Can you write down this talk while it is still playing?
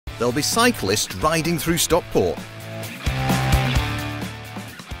there'll be cyclists riding through Stockport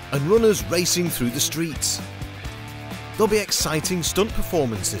and runners racing through the streets. There'll be exciting stunt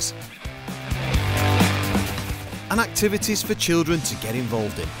performances and activities for children to get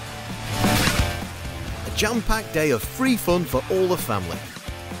involved in. A jam-packed day of free fun for all the family.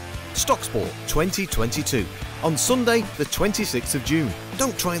 StockSport 2022 on Sunday the 26th of June.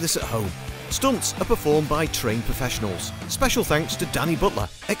 Don't try this at home. Stunts are performed by trained professionals. Special thanks to Danny Butler,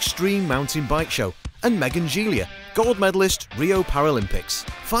 Extreme Mountain Bike Show, and Megan Giglia, gold medalist Rio Paralympics.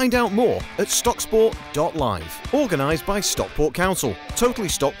 Find out more at stocksport.live. Organised by Stockport Council, Totally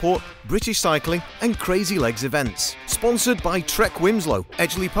Stockport, British Cycling and Crazy Legs Events. Sponsored by Trek Wimslow,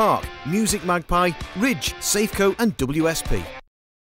 Edgeley Park, Music Magpie, Ridge, Safeco and WSP.